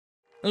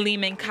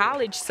Lehman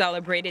College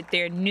celebrated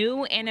their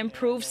new and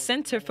improved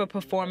Center for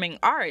Performing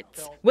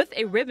Arts with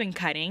a ribbon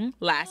cutting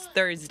last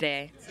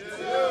Thursday.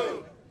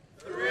 2,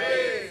 3.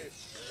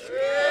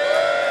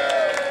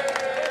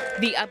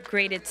 The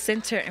upgraded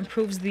center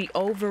improves the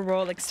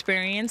overall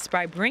experience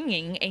by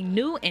bringing a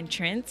new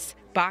entrance,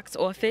 box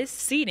office,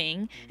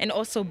 seating, and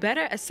also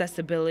better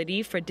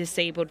accessibility for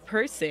disabled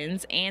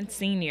persons and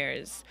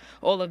seniors.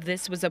 All of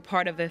this was a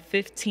part of a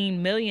 $15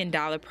 million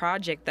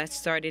project that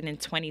started in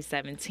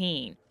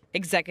 2017.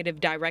 Executive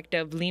Director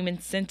of Lehman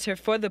Center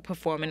for the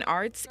Performing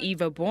Arts,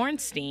 Eva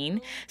Bornstein,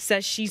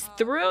 says she's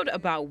thrilled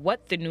about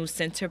what the new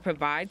center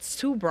provides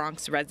to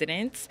Bronx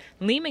residents,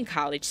 Lehman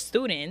College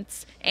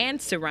students,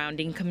 and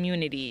surrounding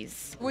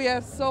communities. We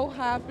are so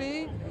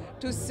happy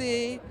to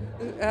see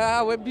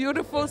our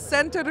beautiful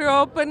center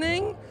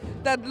opening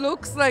that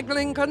looks like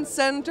Lincoln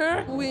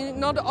Center. We're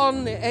not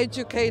only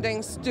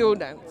educating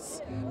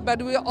students,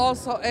 but we're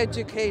also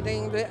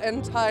educating the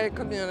entire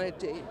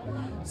community.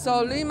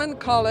 So Lehman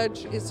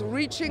College is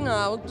reaching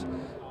out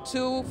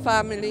to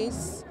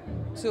families,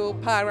 to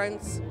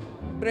parents.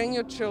 Bring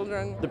your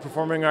children. The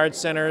Performing Arts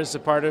Center is a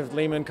part of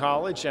Lehman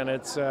College, and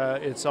it's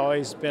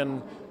always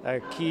been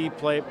a key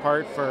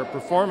part for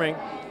performing.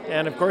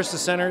 And of course, the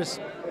center's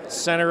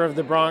center of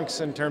the Bronx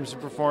in terms of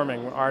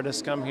performing.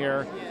 Artists come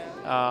here,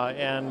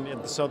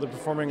 and so the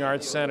Performing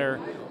Arts Center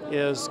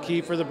is key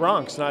for the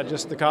Bronx, not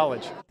just the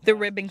college. The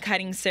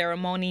ribbon-cutting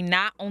ceremony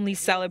not only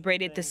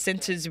celebrated the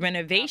center's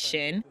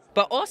renovation,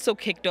 but also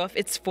kicked off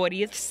its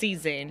 40th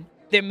season.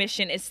 Their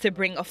mission is to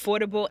bring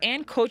affordable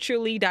and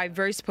culturally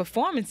diverse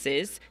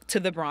performances to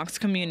the Bronx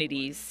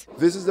communities.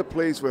 This is a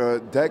place for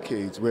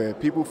decades where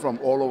people from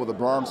all over the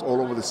Bronx,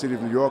 all over the city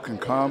of New York can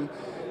come,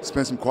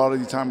 spend some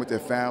quality time with their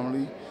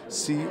family,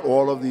 see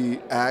all of the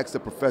acts, the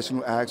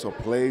professional acts or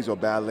plays or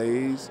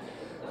ballets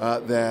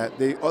that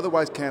they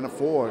otherwise can't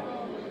afford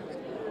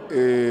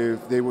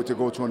if they were to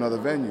go to another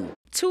venue.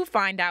 To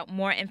find out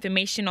more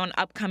information on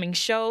upcoming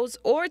shows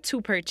or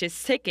to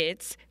purchase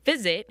tickets,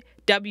 visit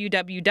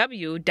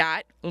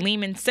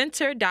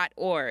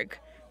www.lehmancenter.org.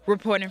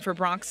 Reporting for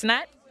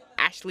BronxNet,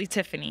 Ashley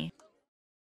Tiffany.